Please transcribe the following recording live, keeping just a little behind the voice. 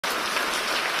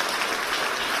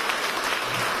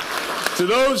To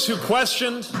those who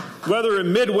questioned whether a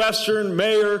Midwestern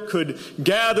mayor could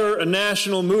gather a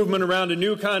national movement around a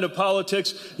new kind of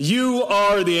politics, you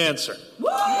are the answer.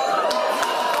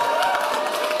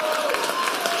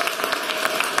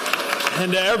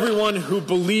 And to everyone who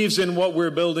believes in what we're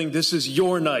building, this is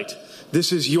your night.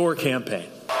 This is your campaign.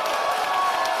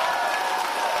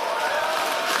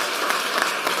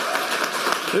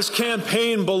 This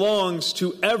campaign belongs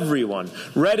to everyone,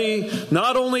 ready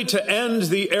not only to end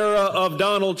the era of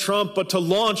Donald Trump, but to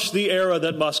launch the era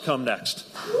that must come next.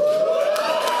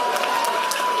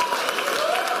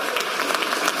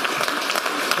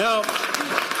 Now,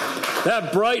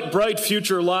 that bright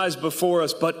future lies before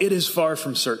us, but it is far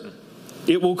from certain.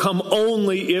 It will come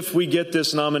only if we get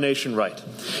this nomination right.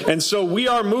 And so we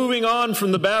are moving on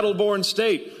from the battle-born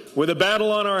state with a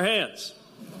battle on our hands.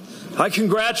 I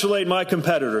congratulate my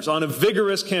competitors on a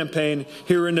vigorous campaign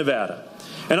here in Nevada.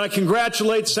 And I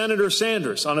congratulate Senator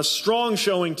Sanders on a strong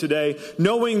showing today,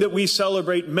 knowing that we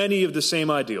celebrate many of the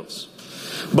same ideals.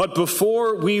 But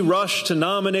before we rush to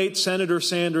nominate Senator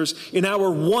Sanders in our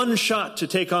one shot to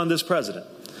take on this president,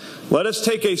 let us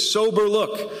take a sober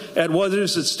look at what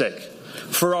is at stake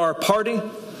for our party,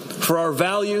 for our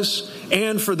values,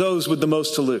 and for those with the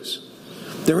most to lose.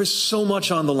 There is so much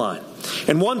on the line.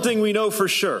 And one thing we know for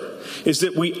sure is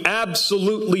that we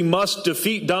absolutely must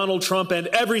defeat Donald Trump and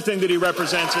everything that he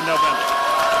represents in November.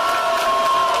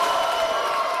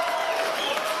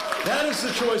 That is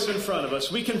the choice in front of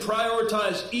us. We can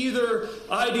prioritize either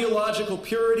ideological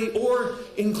purity or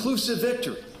inclusive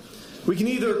victory. We can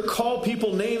either call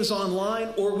people names online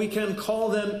or we can call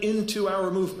them into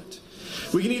our movement.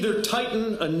 We can either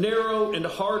tighten a narrow and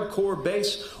hardcore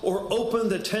base or open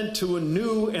the tent to a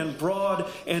new and broad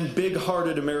and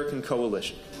big-hearted American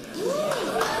coalition.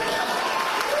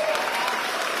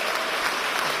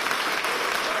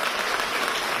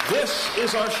 This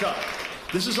is our shot.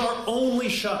 This is our only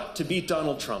shot to beat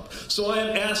Donald Trump. So I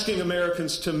am asking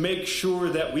Americans to make sure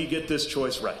that we get this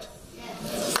choice right.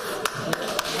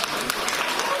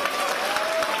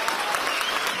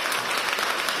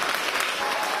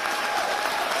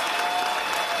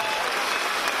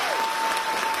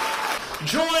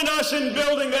 Join us in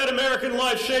building that American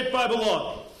life shaped by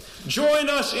belonging. Join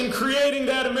us in creating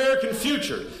that American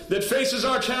future that faces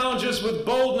our challenges with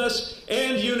boldness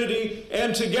and unity,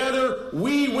 and together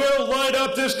we will light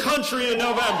up this country in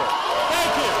November.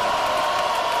 Thank you.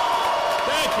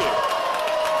 Thank you.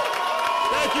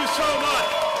 Thank you so much.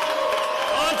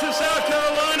 On to South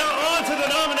Carolina, on to the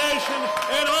nomination,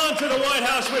 and on to the White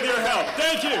House with your help.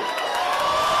 Thank you.